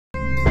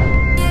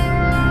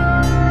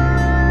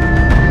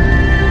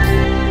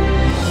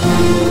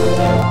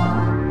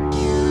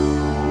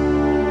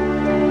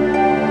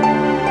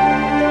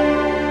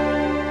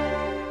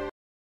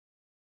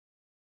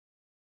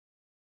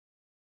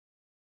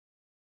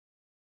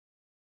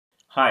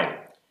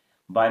Hi,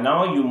 by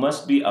now you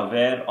must be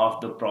aware of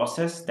the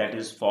process that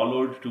is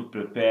followed to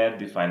prepare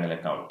the final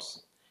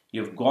accounts.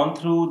 You've gone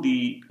through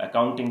the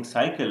accounting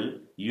cycle,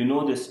 you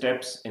know the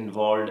steps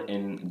involved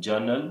in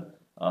journal,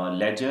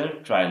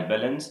 ledger, trial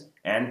balance,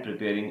 and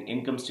preparing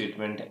income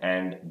statement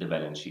and the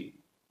balance sheet.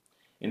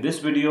 In this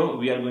video,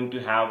 we are going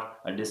to have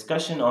a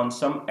discussion on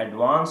some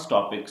advanced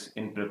topics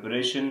in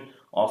preparation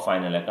of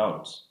final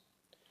accounts.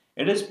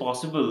 It is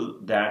possible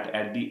that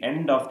at the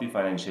end of the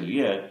financial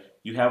year,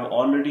 you have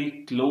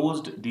already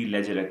closed the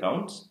ledger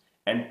accounts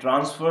and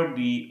transferred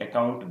the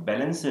account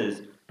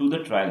balances to the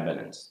trial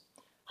balance.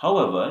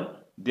 However,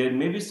 there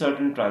may be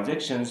certain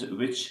transactions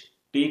which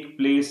take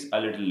place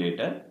a little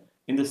later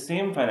in the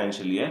same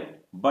financial year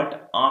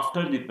but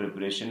after the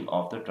preparation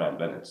of the trial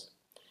balance.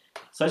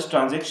 Such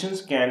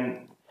transactions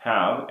can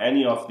have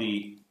any of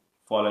the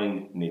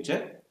following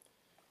nature.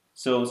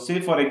 So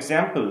say for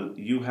example,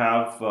 you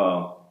have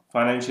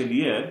financial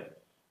year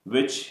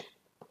which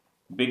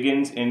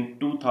begins in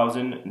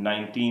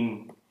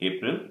 2019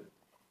 April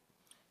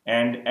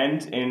and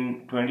ends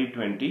in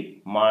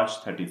 2020 March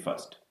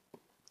 31st.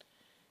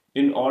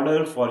 In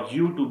order for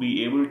you to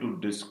be able to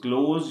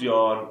disclose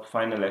your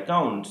final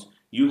accounts,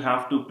 you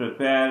have to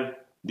prepare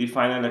the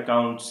final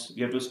accounts.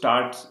 You have to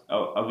start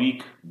a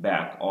week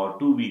back or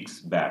 2 weeks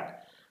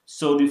back.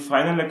 So the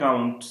final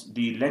accounts,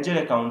 the ledger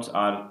accounts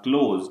are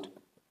closed,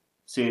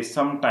 say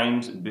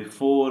sometimes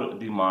before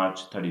the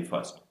March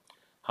 31st.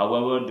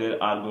 However,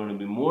 there are going to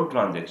be more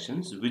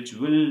transactions which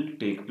will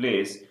take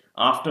place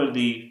after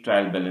the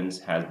trial balance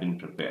has been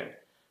prepared.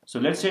 So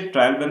let's say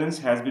trial balance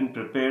has been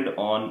prepared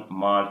on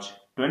March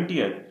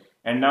 20th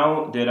and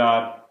now there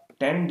are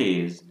 10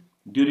 days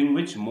during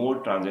which more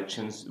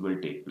transactions will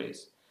take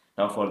place.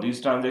 Now for these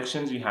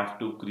transactions you have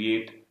to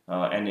create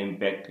an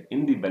impact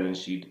in the balance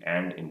sheet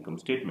and income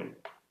statement.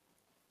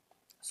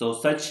 So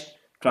such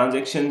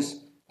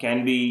transactions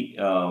can be,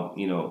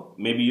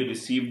 maybe you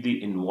received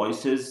the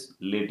invoices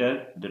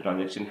later, the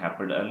transaction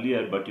happened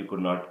earlier but you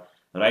could not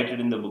write it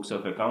in the books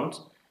of accounts.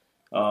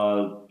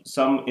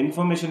 Some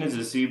information is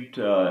received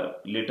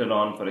later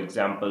on. For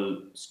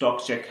example,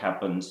 stock check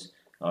happens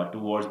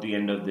towards the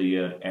end of the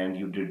year and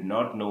you did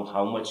not know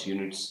how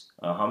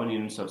many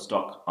units of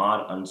stock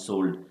are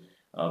unsold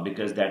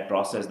because that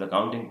process, the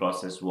counting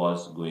process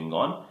was going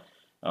on.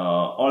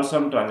 Or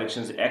some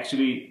transactions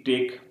actually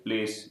take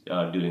place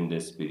during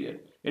this period.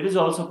 It is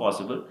also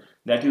possible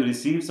that you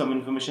receive some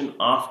information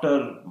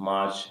after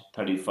March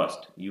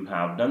 31st. You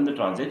have done the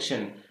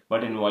transaction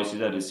but invoices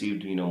are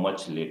received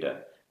much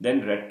later.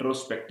 Then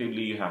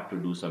retrospectively you have to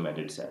do some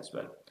edits as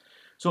well.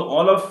 So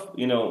all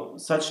of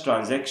such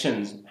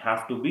transactions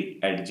have to be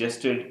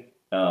adjusted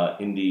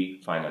in the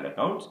final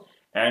accounts,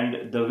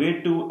 and the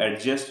way to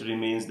adjust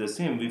remains the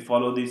same. We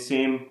follow the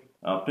same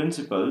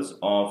principles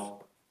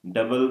of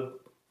double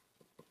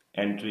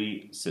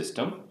entry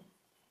system.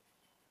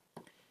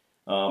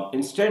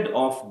 Instead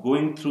of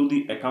going through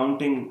the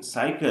accounting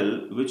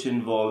cycle which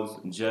involves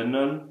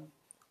journal,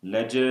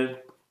 ledger,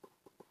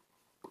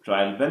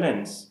 trial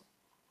balance,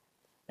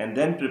 and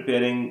then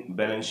preparing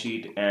balance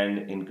sheet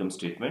and income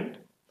statement,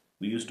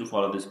 we used to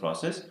follow this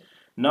process.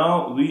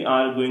 Now we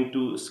are going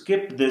to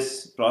skip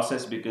this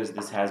process because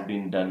this has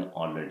been done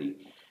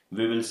already.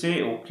 We will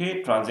say,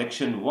 okay,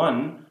 transaction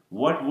 1,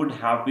 what would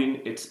have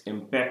been its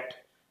impact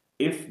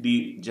if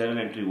the journal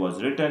entry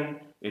was written,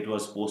 it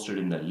was posted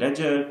in the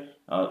ledger,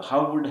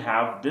 how would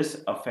have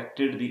this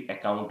affected the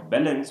account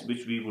balance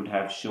which we would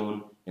have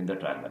shown in the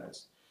trial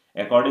balance.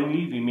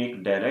 Accordingly, we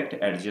make direct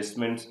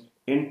adjustments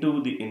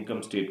into the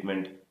income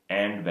statement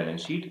and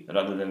balance sheet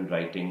rather than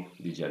writing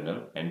the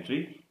journal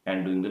entry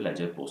and doing the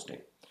ledger posting.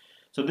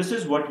 So this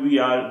is what we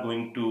are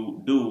going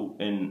to do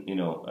in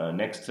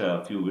next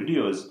few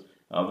videos.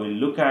 We'll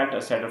look at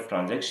a set of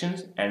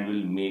transactions and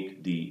we'll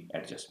make the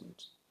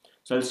adjustments.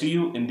 So I'll see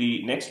you in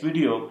the next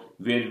video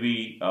where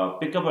we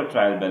pick up a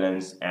trial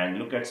balance and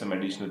look at some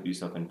additional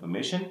piece of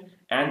information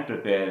and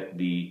prepare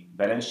the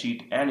balance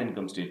sheet and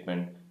income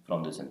statement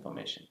from this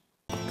information.